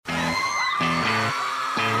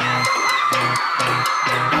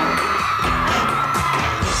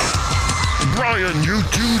When you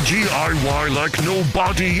do DIY like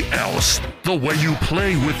nobody else, the way you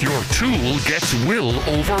play with your tool gets Will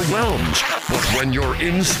overwhelmed. But when you're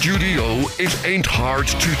in studio, it ain't hard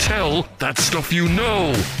to tell that stuff you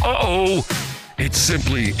know. Uh-oh. It's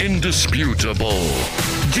simply indisputable.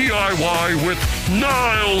 DIY with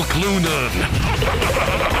Niall Cloonan.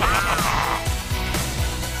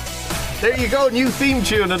 There you go, new theme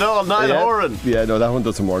tune and all, Niall Horan. Yeah, no, that one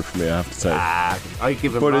doesn't work for me, I have to say. I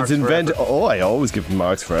give him but marks it's for effort. I always give him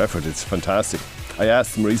marks for effort. It's fantastic. I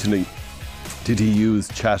asked him recently, did he use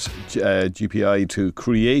Chat GPI to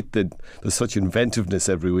create the such inventiveness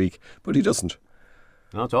every week? But he doesn't.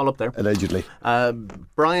 No, it's all up there. Allegedly.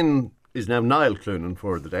 Brian is now Niall Cloonan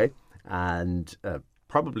for the day, and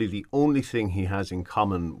probably the only thing he has in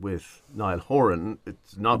common with Niall Horan,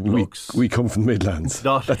 it's not looks. We come from the Midlands. It's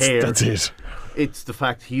not hair. That's it. It's the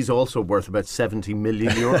fact he's also worth about 70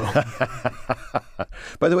 million euro.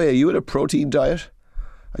 By the way, are you in a protein diet?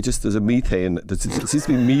 There's a methane. There seems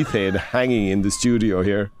to be methane hanging in the studio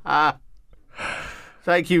here.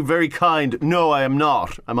 Thank you, very kind. No, I am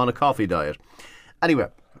not. I'm on a coffee diet. Anyway,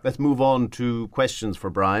 let's move on to questions for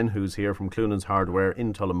Brian, who's here from Cloonan's Hardware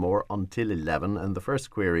in Tullamore until 11. And the first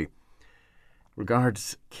query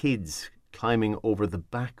regards kids climbing over the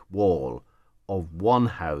back wall of one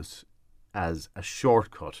house as a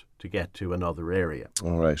shortcut to get to another area.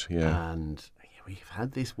 All right, yeah. And we've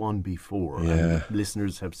had this one before. Yeah. And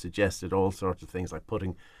listeners have suggested all sorts of things like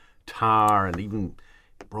putting tar and even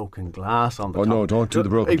broken glass on the top. Oh no, don't do the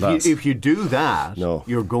broken glass. If you do that, no,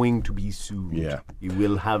 you're going to be sued. Yeah. You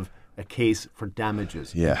will have a case for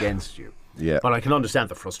damages against you. Yeah. But I can understand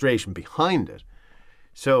the frustration behind it.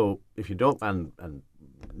 So if you don't, and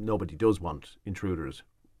nobody does want intruders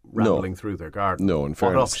rambling through their garden. No, in what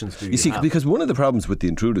fairness. options do you see, have? because one of the problems with the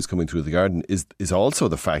intruders coming through the garden is also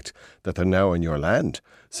the fact that they're now on your land.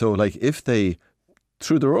 So like if they,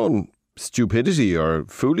 through their own stupidity or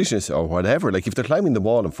foolishness or whatever, like if they're climbing the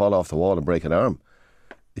wall and fall off the wall and break an arm,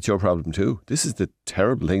 it's your problem too. This is the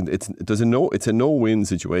terrible thing. It's a no-win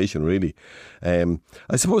situation, really.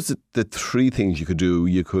 I suppose that the three things you could do,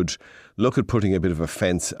 you could look at putting a bit of a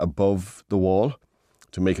fence above the wall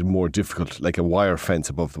to make it more difficult, like a wire fence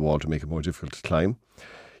above the wall to make it more difficult to climb.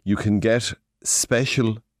 You can get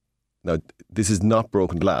special, now this is not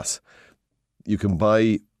broken glass, you can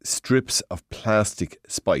buy strips of plastic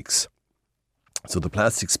spikes. So the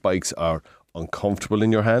plastic spikes are uncomfortable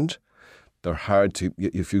in your hand. They're hard to,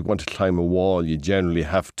 if you want to climb a wall, you generally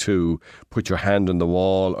have to put your hand on the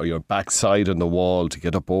wall or your backside on the wall to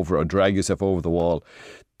get up over or drag yourself over the wall.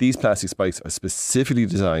 These plastic spikes are specifically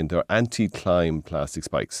designed, they're anti-climb plastic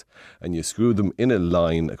spikes, and you screw them in a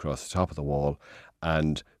line across the top of the wall,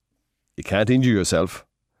 and you can't injure yourself,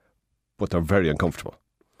 but they're very uncomfortable.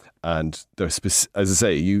 And they're, as I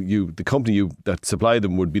say, the company that supply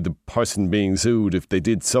them would be the person being sued if they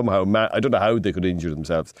did somehow. I don't know how they could injure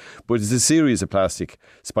themselves, but it's a series of plastic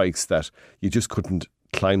spikes that you just couldn't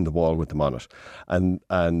climb the wall with them on it.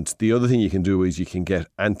 And the other thing you can do is you can get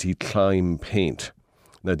anti-climb paint.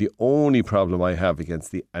 Now, the only problem I have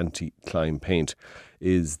against the anti-climb paint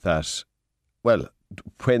is that, well,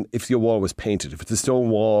 if your wall was painted, if it's a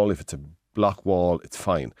stone wall, if it's a block wall, it's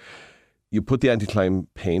fine. You put the anti-climb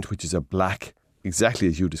paint, which is a black, exactly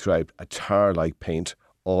as you described, a tar-like paint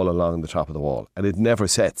all along the top of the wall, and it never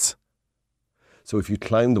sets. So if you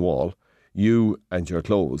climb the wall, you and your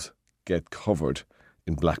clothes get covered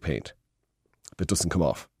in black paint that doesn't come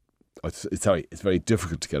off. It's very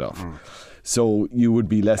difficult to get off. So you would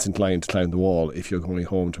be less inclined to climb the wall if you're going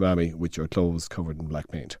home to Mammy with your clothes covered in black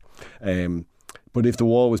paint. But if the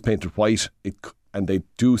wall was painted white, and they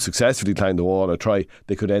do successfully climb the wall or try,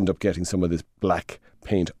 they could end up getting some of this black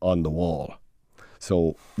paint on the wall.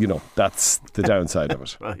 So, that's the downside of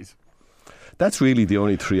it. Right. That's really the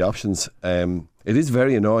only three options. It is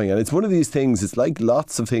very annoying, and it's one of these things, it's like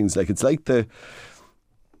lots of things, like it's like the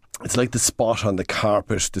spot on the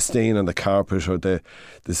carpet, the stain on the carpet, or the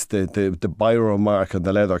biro mark on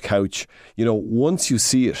the leather couch. Once you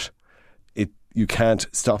see it, you can't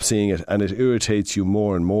stop seeing it, and it irritates you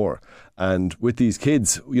more and more. And with these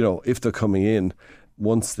kids, if they're coming in,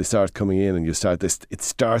 once they start coming in and you start this, it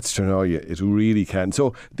starts to annoy you. It really can.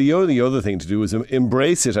 So the only other thing to do is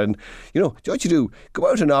embrace it, and what you do, go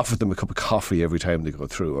out and offer them a cup of coffee every time they go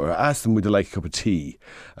through, or ask them would they like a cup of tea,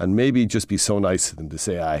 and maybe just be so nice to them to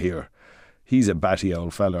say, here, he's a batty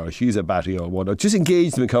old fella, or she's a batty old one, or just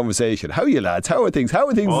engage them in conversation. How are you lads? How are things? How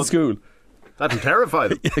are things in school? That'll terrify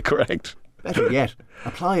them. Yeah, correct. Better yet,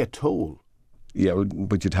 apply a toll. Yeah,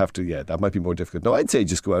 but you'd have to, that might be more difficult. No, I'd say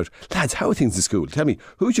just go out. Lads, how are things in school? Tell me,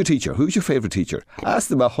 who's your teacher? Who's your favourite teacher? Ask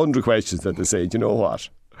them 100 questions that they say, do you know what?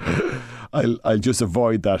 I'll just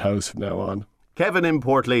avoid that house from now on. Kevin in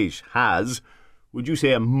Portlaoise has, would you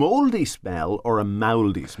say, a mouldy smell or a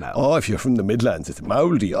mouldy smell? Oh, if you're from the Midlands, it's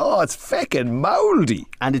mouldy. Oh, it's feckin' mouldy.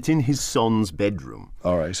 And it's in his son's bedroom.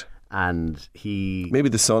 All right. And he... Maybe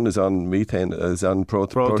the son is on methane, is on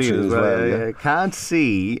protein as well. Yeah. Can't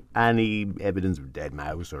see any evidence of dead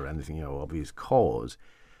mouse or anything, obvious cause.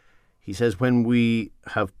 He says when we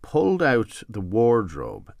have pulled out the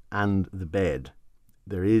wardrobe and the bed,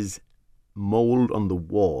 there is mould on the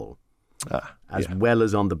wall, as well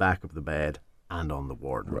as on the back of the bed and on the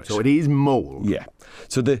wardrobe. Right. So it is mould. Yeah.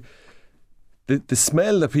 So the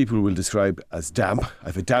smell that people will describe as damp, I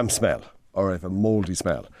have a damp smell, or I have a mouldy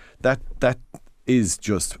smell, that is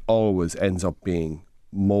just always ends up being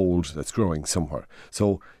mould that's growing somewhere.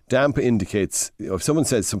 So damp indicates, if someone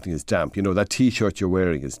says something is damp, that T-shirt you're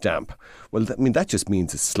wearing is damp. Well, that just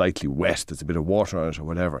means it's slightly wet. There's a bit of water on it or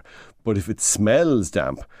whatever. But if it smells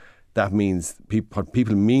damp, that means what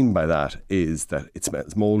people mean by that is that it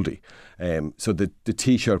smells mouldy. So the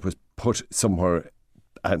T-shirt was put somewhere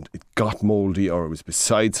and it got mouldy, or it was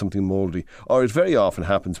beside something mouldy, or it very often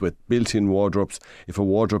happens with built-in wardrobes. If a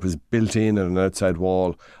wardrobe is built in on an outside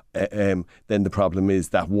wall, then the problem is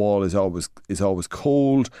that wall is always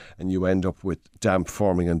cold, and you end up with damp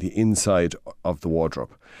forming on the inside of the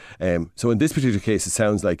wardrobe. So in this particular case, it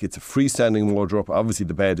sounds like it's a freestanding wardrobe. Obviously,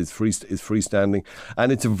 the bed is freestanding,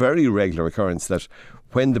 and it's a very regular occurrence that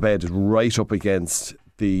when the bed is right up against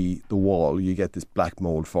the wall, you get this black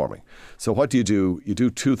mould forming. So what do? You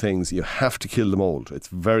do two things. You have to kill the mould. It's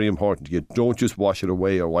very important. You don't just wash it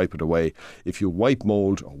away or wipe it away. If you wipe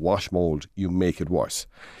mould or wash mould, you make it worse.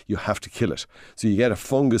 You have to kill it. So you get a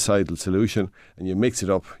fungicidal solution and you mix it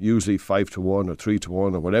up, usually 5-1 or 3-1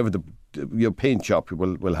 or whatever your paint shop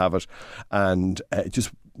will have it, and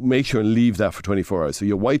just make sure and leave that for 24 hours. So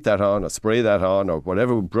you wipe that on or spray that on or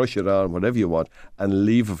whatever, brush it on, whatever you want, and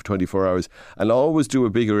leave it for 24 hours. And always do a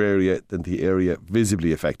bigger area than the area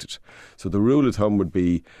visibly affected. So the rule of thumb would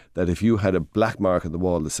be that if you had a black mark on the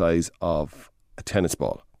wall the size of a tennis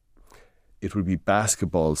ball, it would be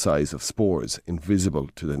basketball size of spores invisible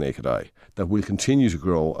to the naked eye that will continue to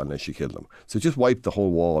grow unless you kill them. So just wipe the whole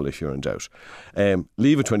wall if you're in doubt.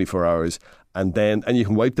 Leave it 24 hours and you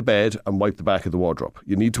can wipe the bed and wipe the back of the wardrobe.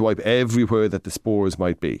 You need to wipe everywhere that the spores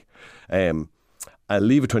might be. And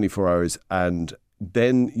leave it 24 hours and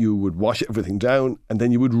then you would wash everything down and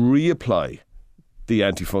then you would reapply the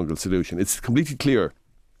antifungal solution. It's completely clear.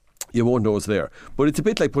 You won't know it's there. But it's a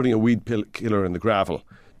bit like putting a weed killer in the gravel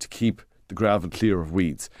to keep the gravel clear of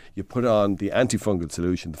weeds. You put on the antifungal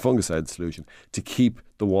solution, the fungicide solution, to keep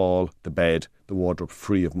the wall, the bed, the wardrobe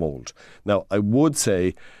free of mould. Now, I would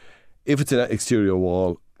say, if it's an exterior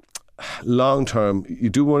wall, long term, you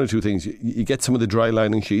do one or two things. You get some of the dry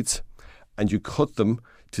lining sheets and you cut them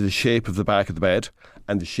to the shape of the back of the bed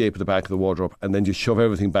and the shape of the back of the wardrobe, and then just shove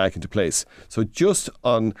everything back into place. So just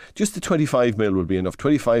the 25 mil will be enough,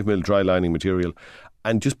 25 mil dry lining material,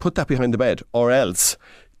 and just put that behind the bed, or else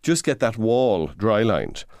just get that wall dry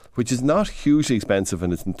lined, which is not hugely expensive,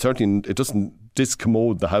 and it doesn't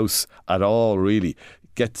discommode the house at all, really.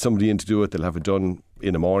 Get somebody in to do it, they'll have it done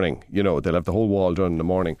in the morning. They'll have the whole wall done in the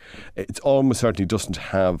morning. It almost certainly doesn't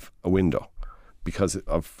have a window because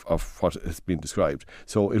of what has been described.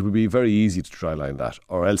 So it would be very easy to dry line that,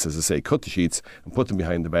 or else, as I say, cut the sheets and put them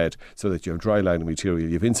behind the bed so that you have dry lining material,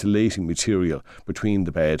 you have insulating material between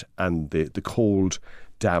the bed and the cold,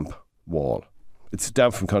 damp wall. It's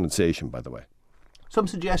damp from condensation, by the way. Some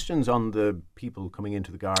suggestions on the people coming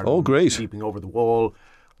into the garden. Oh, great. Sleeping over the wall.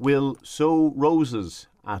 Will sow roses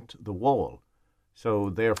at the wall. So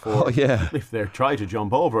therefore, if they try to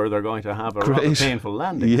jump over, they're going to have a rather painful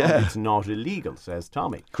landing. Yeah. And it's not illegal, says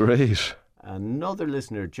Tommy. Great. Another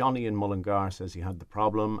listener, Johnny in Mullingar, says he had the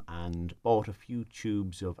problem and bought a few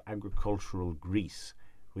tubes of agricultural grease,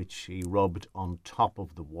 which he rubbed on top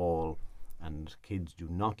of the wall. And kids do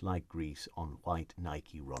not like grease on white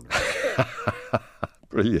Nike runners.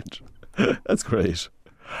 Brilliant. That's great.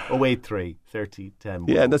 083 30 10.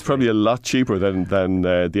 Yeah, and that's probably a lot cheaper than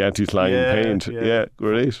the anti-slime paint. Yeah,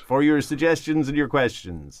 great. For your suggestions and your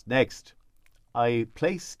questions. Next, I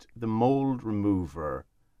placed the mould remover,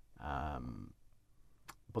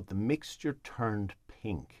 but the mixture turned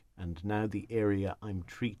pink, and now the area I'm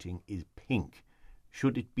treating is pink.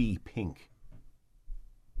 Should it be pink?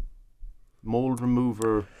 Mould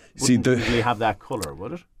remover wouldn't usually have that colour,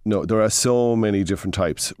 would it? No, there are so many different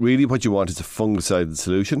types. Really what you want is a fungicidal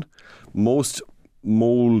solution. Most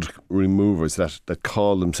mould removers that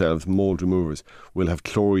call themselves mould removers will have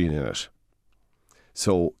chlorine in it.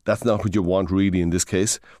 So that's not what you want really in this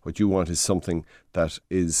case. What you want is something that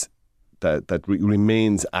is that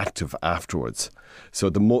remains active afterwards. So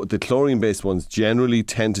the chlorine-based ones generally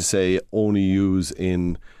tend to say only use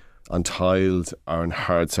on tiles or on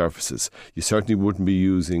hard surfaces. You certainly wouldn't be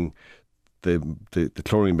using the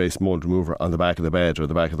chlorine-based mold remover on the back of the bed or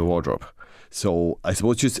the back of the wardrobe. So I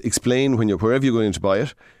suppose just explain wherever you're going to buy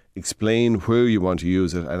it, explain where you want to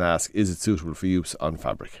use it and ask, is it suitable for use on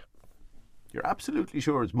fabric? You're absolutely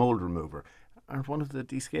sure it's mould remover. Aren't one of the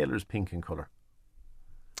descalers pink in colour?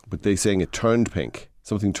 But they're saying it turned pink.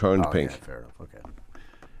 Something turned pink. Yeah, fair enough, okay.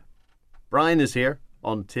 Brian is here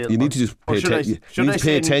until... You need to just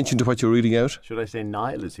pay attention to what you're reading out. Should I say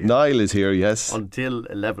Niall is here? Niall is here, yes. Until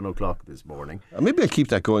 11 o'clock this morning. Maybe I'll keep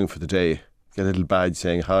that going for the day. Get a little badge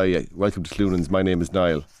saying, hi, welcome to Cloonan's, my name is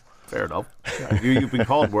Niall. Fair enough. You've been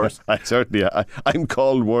called worse. I'm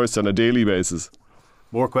called worse on a daily basis.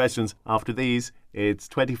 More questions after these. It's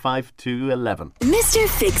 25 to 11. Mr.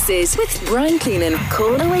 Fixes with Brian Cloonan.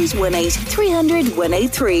 Call 0818 300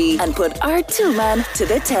 183 and put our toolman to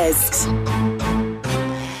the test.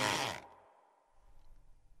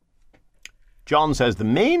 John says the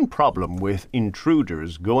main problem with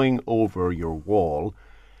intruders going over your wall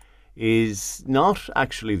is not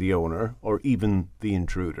actually the owner or even the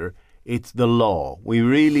intruder. It's the law. We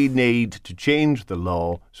really need to change the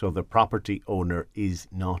law so the property owner is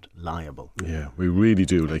not liable. Yeah, we really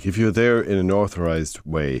do. Like, if you're there in an authorised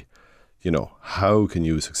way, how can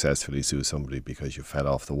you successfully sue somebody because you fell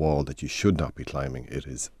off the wall that you should not be climbing? It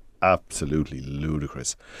is absolutely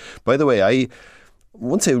ludicrous. By the way, I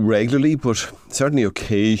won't say regularly, but certainly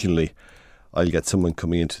occasionally, I'll get someone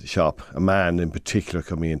coming into the shop, a man in particular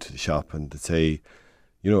coming into the shop, and they say,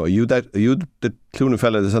 are you the Cloonan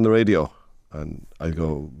fella that's on the radio? And I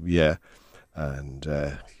go, yeah. And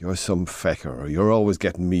you're some fecker, or you're always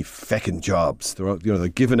getting me fecking jobs. They're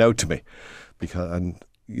giving out to me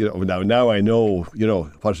now I know,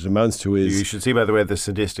 what it amounts to is... You should see, by the way, the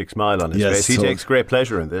sadistic smile on his face. He takes great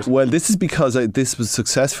pleasure in this. Well, this is because this was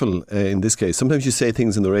successful in this case. Sometimes you say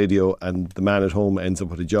things on the radio and the man at home ends up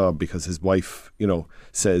with a job because his wife,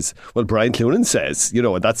 says, well, Brian Cloonan says,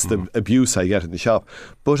 and that's the abuse I get in the shop.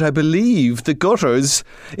 But I believe the gutters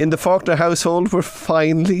in the Faulkner household were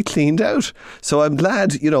finally cleaned out. So I'm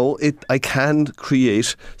glad, I can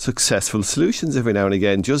create successful solutions every now and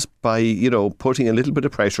again just by, putting a little bit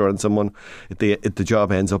of pressure on someone if the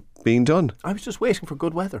job ends up being done. I was just waiting for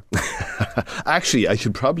good weather. Actually, I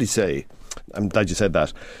should probably say, I'm glad you said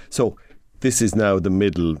that. So this is now the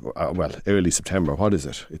middle, early September. What is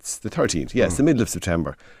it? It's the 13th. Yes, the middle of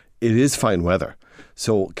September. It is fine weather.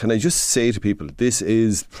 So can I just say to people, this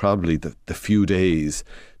is probably the few days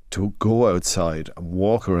to go outside and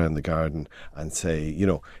walk around the garden and say,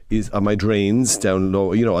 are my drains down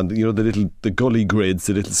low, and the gully grids,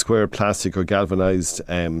 the little square plastic or galvanised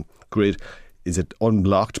grid, is it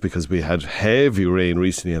unblocked? Because we had heavy rain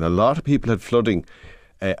recently and a lot of people had flooding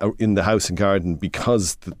in the house and garden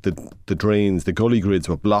because the drains, the gully grids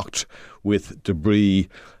were blocked with debris.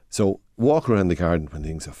 So walk around the garden when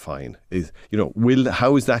things are fine.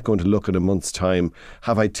 How is that going to look in a month's time?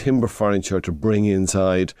 Have I timber furniture to bring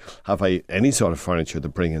inside? Have I any sort of furniture to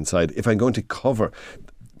bring inside? If I'm going to cover,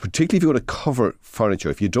 particularly if you're going to cover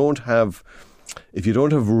furniture, if you don't have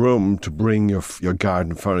room to bring your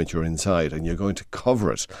garden furniture inside and you're going to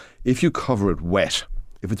cover it, if you cover it wet,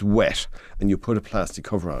 if it's wet and you put a plastic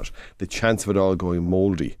cover on it, the chance of it all going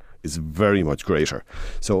mouldy is very much greater.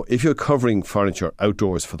 So if you're covering furniture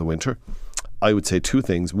outdoors for the winter, I would say two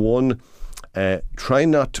things. One, try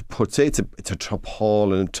not to put, say it's a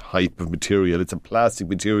tarpaulin type of material, it's a plastic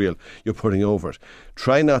material you're putting over it.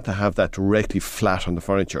 Try not to have that directly flat on the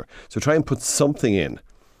furniture. So try and put something in.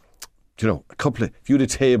 If you had a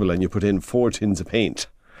table and you put in 4 tins of paint,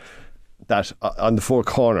 that on the 4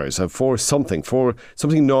 corners, for something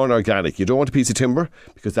non-organic. You don't want a piece of timber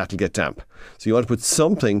because that'll get damp. So you want to put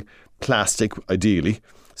something plastic, ideally.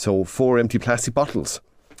 So 4 empty plastic bottles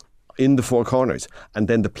in the 4 corners. And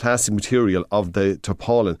then the plastic material of the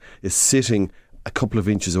tarpaulin is sitting a couple of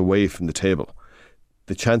inches away from the table.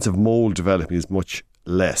 The chance of mould developing is much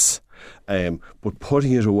less. But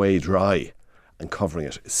putting it away dry and covering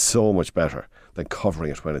it is so much better than covering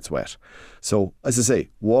it when it's wet. So, as I say,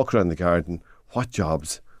 walk around the garden. What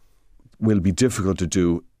jobs will be difficult to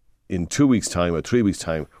do in 2 weeks' time or 3 weeks'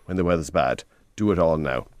 time when the weather's bad? Do it all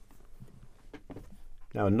now.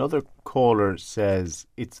 Now, another caller says,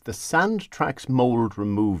 it's the Sandtrax mould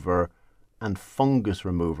remover and fungus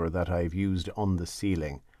remover that I've used on the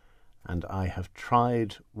ceiling. and I have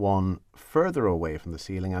tried one further away from the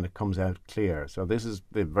ceiling and it comes out clear. So this is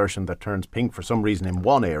the version that turns pink for some reason in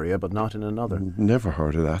one area but not in another. Never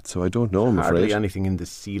heard of that, so I don't know, I'm Hardly afraid. anything in the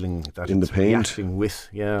ceiling that In the it's paint. reacting with,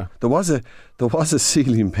 yeah. There was a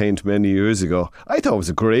ceiling paint many years ago. I thought it was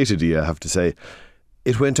a great idea, I have to say.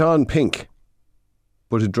 It went on pink,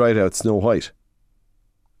 but it dried out snow white.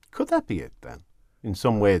 Could that be it then? In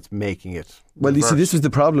some way it's making it Well, you see, reverse. this was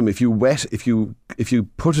the problem. If you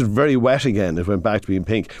put it very wet again, it went back to being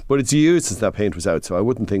pink. But it's years since that paint was out, so I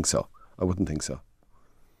wouldn't think so.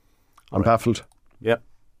 I'm baffled. Yep.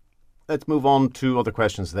 Let's move on to other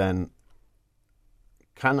questions then.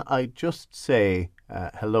 Can I just say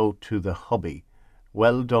hello to the hubby?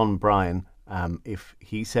 Well done, Brian. If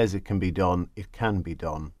he says it can be done, it can be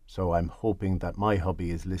done. So I'm hoping that my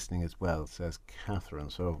hubby is listening as well, says Catherine.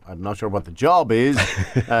 So I'm not sure what the job is.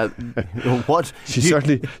 What She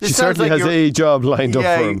certainly This sounds like has you're- a job lined up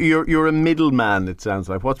for him. you're a middleman, it sounds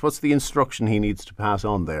like. What's the instruction he needs to pass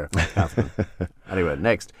on there, Catherine? Anyway,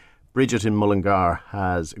 next. Bridget in Mullingar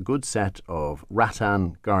has a good set of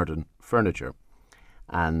rattan garden furniture,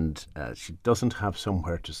 and she doesn't have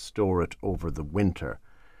somewhere to store it over the winter.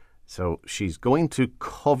 So she's going to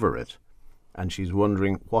cover it, and she's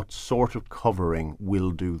wondering what sort of covering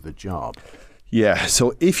will do the job. Yeah,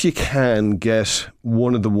 so if you can get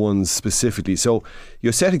one of the ones specifically, so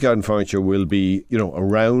your set of garden furniture will be, a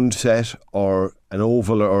round set or an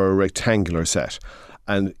oval or a rectangular set.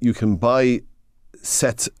 And you can buy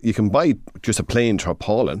sets, you can buy just a plain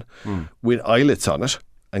tarpaulin with eyelets on it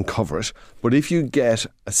and cover it. But if you get,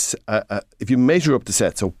 if you measure up the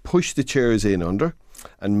set, so push the chairs in under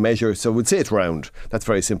and measure, so we'd say it's round. That's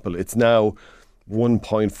very simple. It's now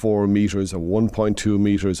 1.4 metres or 1.2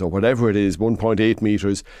 metres or whatever it is, 1.8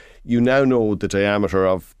 metres. You now know the diameter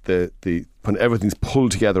of the when everything's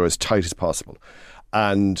pulled together as tight as possible.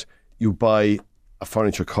 And you buy a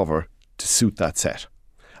furniture cover to suit that set.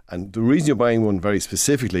 And the reason you're buying one very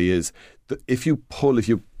specifically is that if you put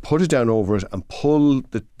it down over it and pull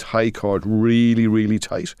the tie cord really, really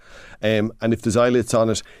tight, and if there's eyelets on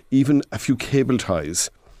it, even a few cable ties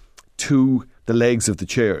to the legs of the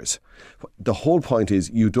chairs. The whole point is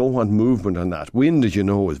you don't want movement on that. Wind, as you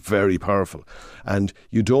know, is very powerful, and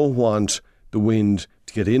you don't want the wind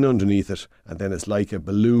to get in underneath it, and then it's like a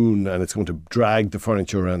balloon and it's going to drag the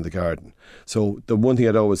furniture around the garden. So the one thing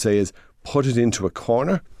I'd always say is put it into a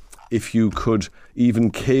corner. If you could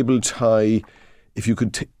even cable tie,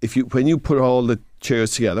 when you put all the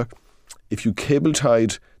chairs together, if you cable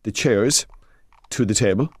tied the chairs to the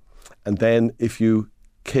table, and then if you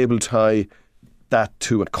cable tie that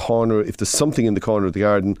to a corner, if there's something in the corner of the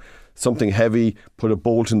garden, something heavy, put a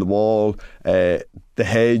bolt in the wall, the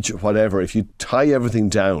hedge, whatever. If you tie everything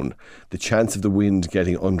down, the chance of the wind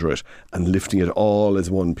getting under it and lifting it all as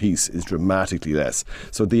one piece is dramatically less.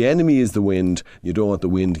 So the enemy is the wind. You don't want the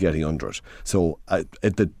wind getting under it. So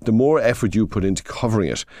the more effort you put into covering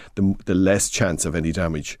it, the less chance of any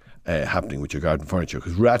damage happening with your garden furniture,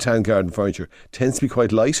 because rattan garden furniture tends to be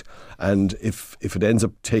quite light, and if it ends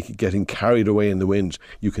up getting carried away in the wind,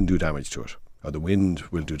 you can do damage to it, or the wind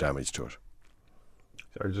will do damage to it.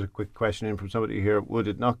 Sorry, just a quick question in from somebody here. Would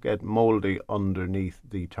it not get mouldy underneath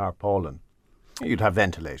the tarpaulin? You'd have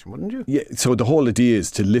ventilation, wouldn't you? Yeah, so the whole idea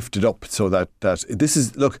is to lift it up so that this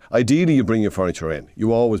is, look, ideally you bring your furniture in.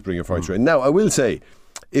 You always bring your furniture in. Now, I will say,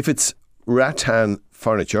 if it's rattan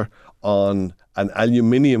furniture on an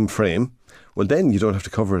aluminium frame, well, then you don't have to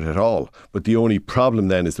cover it at all. But the only problem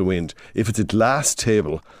then is the wind. If it's a glass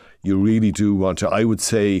table, you really do want to, I would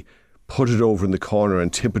say, put it over in the corner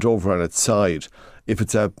and tip it over on its side. If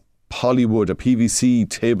it's a polywood, a PVC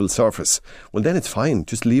table surface, well, then it's fine.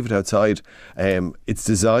 Just leave it outside. It's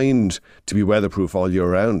designed to be weatherproof all year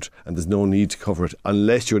round, and there's no need to cover it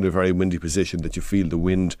unless you're in a very windy position that you feel the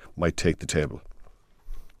wind might take the table.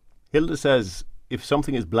 Hilda says, if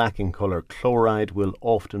something is black in colour, chloride will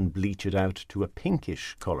often bleach it out to a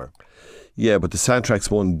pinkish colour. Yeah, but the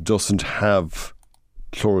Santrax one doesn't have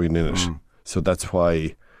chlorine in it. So that's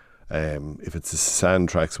why if it's a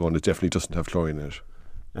Santrax one, it definitely doesn't have chlorine in it.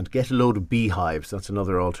 And get a load of beehives. That's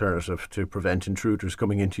another alternative to prevent intruders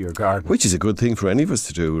coming into your garden. Which is a good thing for any of us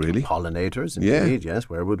to do, really. Pollinators, Yeah. indeed, yes.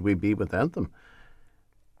 Where would we be without them?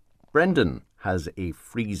 Brendan has a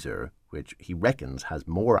freezer which he reckons has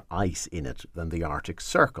more ice in it than the Arctic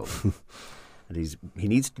Circle. And he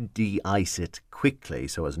needs to de-ice it quickly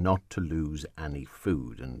so as not to lose any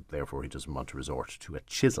food, and therefore he doesn't want to resort to a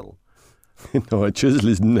chisel. No, a chisel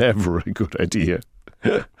is never a good idea.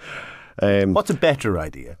 What's a better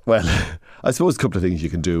idea? Well, I suppose a couple of things you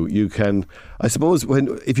can do. You can, I suppose,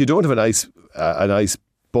 if you don't have an ice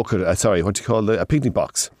bucket, a picnic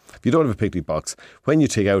box, if you don't have a picnic box, when you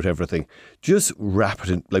take out everything, just wrap it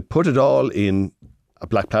in, like put it all in a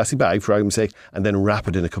black plastic bag, for argument's sake, and then wrap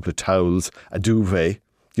it in a couple of towels, a duvet.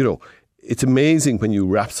 You know, it's amazing when you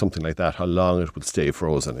wrap something like that, how long it will stay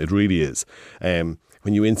frozen. It really is.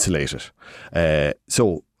 When you insulate it.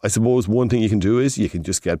 So I suppose one thing you can do is you can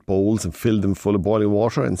just get bowls and fill them full of boiling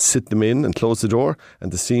water and sit them in and close the door,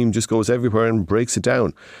 and the steam just goes everywhere and breaks it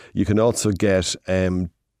down. You can also get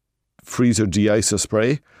freezer de-icer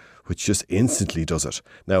spray, which just instantly does it.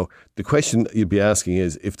 Now, the question you'd be asking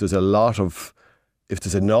is, if there's an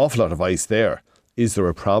awful lot of ice there, is there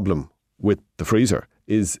a problem with the freezer?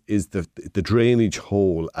 Is the drainage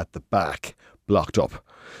hole at the back blocked up?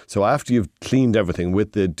 So after you've cleaned everything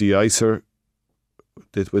with the de-icer,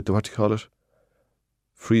 with the what do you call it?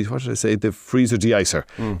 What did I say? The freezer de-icer.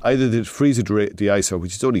 Either the freezer de-icer,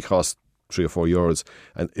 which is only cost €3 or €4,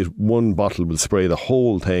 and one bottle will spray the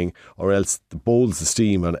whole thing, or else the bowls the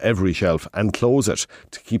steam on every shelf and close it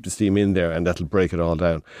to keep the steam in there, and that'll break it all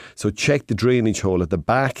down. So check the drainage hole at the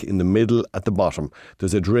back, in the middle, at the bottom.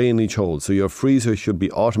 There's a drainage hole, so your freezer should be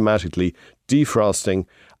automatically defrosting,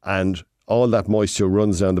 and all that moisture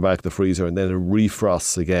runs down the back of the freezer, and then it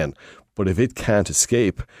refrosts again. But if it can't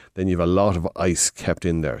escape, then you have a lot of ice kept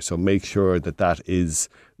in there. So make sure that is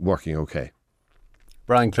working okay.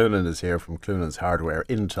 Brian Cloonan is here from Cloonan's Hardware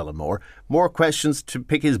in Tullamore. More questions to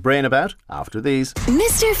pick his brain about after these.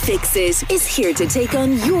 Mr. Fix-It is here to take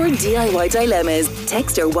on your DIY dilemmas.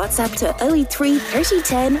 Text or WhatsApp to 083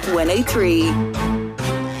 3010 103.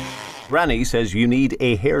 Granny says you need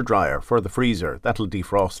a hairdryer for the freezer. That'll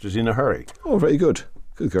defrost it in a hurry. Oh, very good.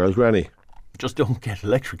 Good girl, Granny. Just don't get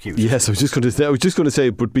electrocuted. Yes, I was just going to say,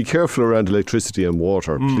 but be careful around electricity and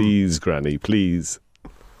water. Please, Granny, please.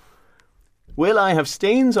 Will I have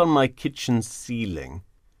stains on my kitchen ceiling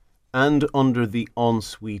and under the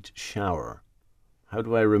ensuite shower? How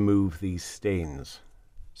do I remove these stains?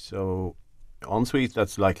 So, ensuite,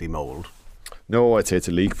 that's likely mould. No, I'd say it's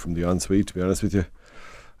a leak from the ensuite, to be honest with you.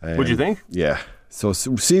 Would you think? Yeah. So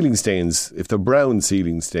ceiling stains, if they're brown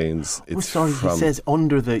ceiling stains, it's he says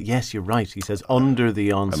under the... Yes, you're right. He says under the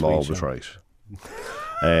ensuite. I'm always right.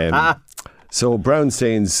 So brown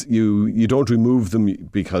stains, you don't remove them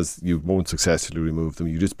because you won't successfully remove them.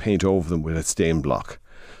 You just paint over them with a stain block.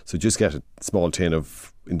 So just get a small tin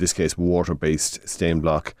of, in this case, water-based stain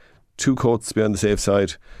block. 2 coats to be on the safe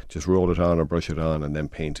side. Just roll it on or brush it on and then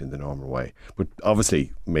paint in the normal way. But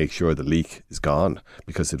obviously make sure the leak is gone,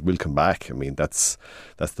 because it will come back. I mean, that's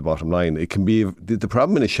the bottom line. It can be... The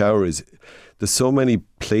problem in a shower is there's so many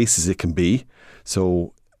places it can be.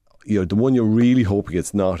 So... the one you're really hoping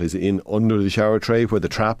it's not is in under the shower tray where the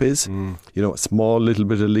trap is. A small little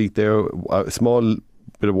bit of leak there, a small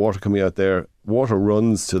bit of water coming out there. Water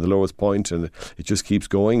runs to the lowest point and it just keeps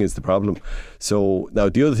going is the problem. So now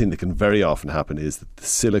the other thing that can very often happen is that the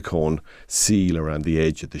silicone seal around the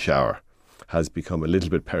edge of the shower has become a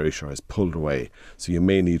little bit perished or has pulled away. So you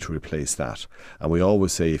may need to replace that. And we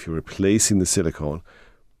always say, if you're replacing the silicone,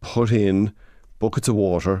 put in buckets of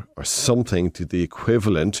water or something to the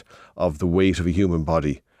equivalent of the weight of a human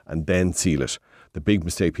body and then seal it. The big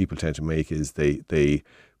mistake people tend to make is they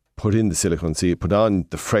put in the silicone seal, put on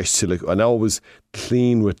the fresh silicone, and always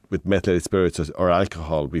clean with methylated spirits or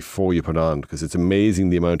alcohol before you put on, because it's amazing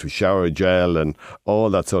the amount of shower gel and all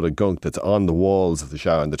that sort of gunk that's on the walls of the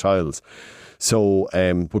shower and the tiles. So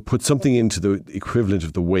but put something into the equivalent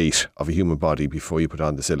of the weight of a human body before you put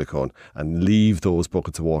on the silicone, and leave those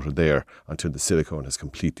buckets of water there until the silicone has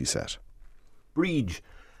completely set. Breege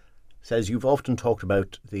says you've often talked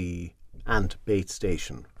about the ant bait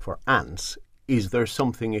station for ants. Is there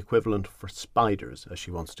something equivalent for spiders, as she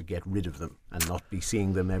wants to get rid of them and not be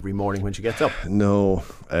seeing them every morning when she gets up? No.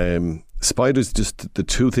 Spiders, just the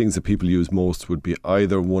 2 things that people use most would be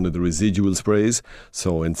either one of the residual sprays,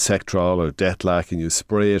 so Insectrol or Deathlac, and you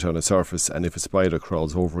spray it on a surface, and if a spider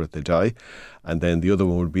crawls over it, they die. And then the other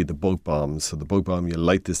one would be the bug bombs. So the bug bomb, you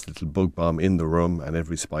light this little bug bomb in the room and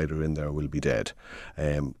every spider in there will be dead.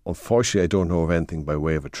 Unfortunately, I don't know of anything by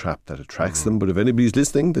way of a trap that attracts them, but if anybody's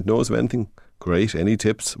listening that knows of anything, great. Any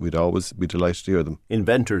tips, we'd always be delighted to hear them.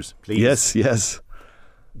 Inventors, please. Yes.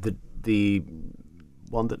 The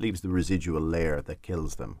one that leaves the residual layer that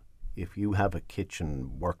kills them. If you have a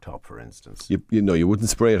kitchen worktop, for instance... You wouldn't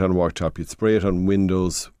spray it on worktop. You'd spray it on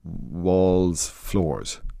windows, walls,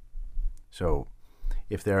 floors. So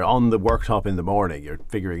if they're on the worktop in the morning, you're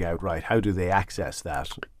figuring out, right, how do they access that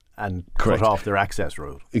and Correct. cut off their access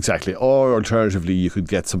road? Exactly. Or alternatively, you could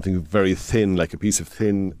get something very thin, like a piece of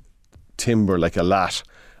thin timber, like a lat,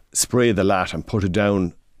 spray the lat and put it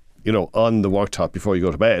down, on the worktop before you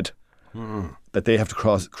go to bed, that they have to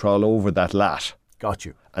crawl over that lat. Got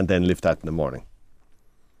you. and then lift that in the morning.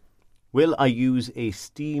 Will I use a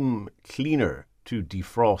steam cleaner to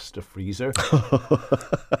defrost a freezer?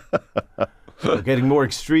 We're getting more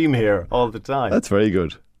extreme here all the time. That's very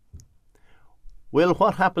good. Will,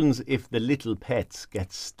 what happens if the little pets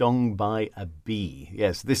get stung by a bee?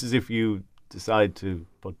 Yes, this is if you decide to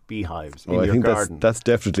put beehives in I your think garden. that's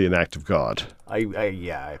definitely an act of God.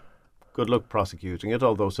 Yeah, good luck prosecuting it,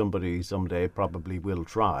 although somebody someday probably will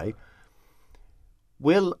try.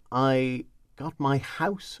 Will, I got my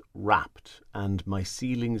house wrapped and my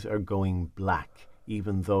ceilings are going black,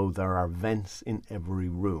 even though there are vents in every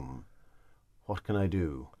room. What can I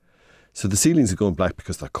do? So the ceilings are going black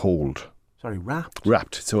because they're cold. Sorry, wrapped?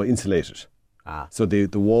 Wrapped, so insulated. Ah. So the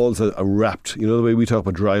walls are wrapped. You know the way we talk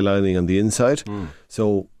about dry lining on the inside?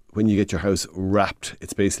 So when you get your house wrapped,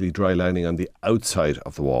 it's basically dry lining on the outside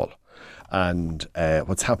of the wall. And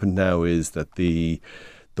what's happened now is that the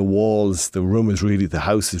walls, the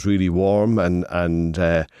house is really warm, and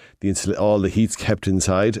all the heat's kept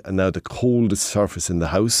inside, and now the coldest surface in the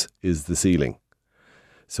house is the ceiling.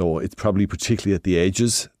 So it's probably particularly at the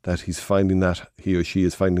edges that he or she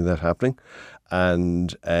is finding that happening.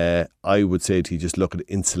 And I would say to you, just look at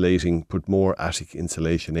insulating, put more attic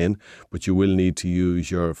insulation in, but you will need to use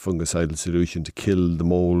your fungicidal solution to kill the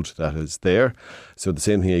mould that is there. So the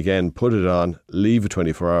same thing again, put it on, leave it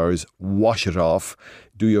 24 hours, wash it off,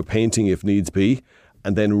 do your painting if needs be,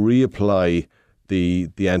 and then reapply the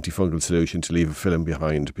antifungal solution to leave a film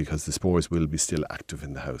behind, because the spores will be still active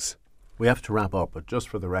in the house. We have to wrap up, but just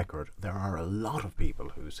for the record, there are a lot of people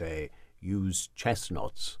who say use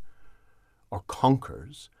chestnuts or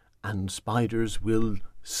conkers and spiders will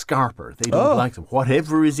scarper. They don't like them,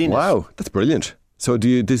 whatever is in it. Wow, that's brilliant. So do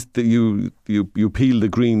you peel the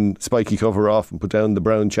green spiky cover off and put down the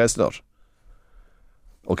brown chestnut?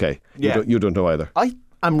 Okay, Yeah. you don't know either.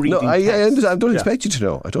 I'm reading No, I texts. don't expect you to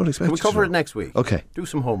know. I don't expect Can we you to cover know. it next week? Okay. Do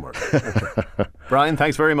some homework. Okay. Brian,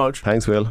 thanks very much. Thanks, Will.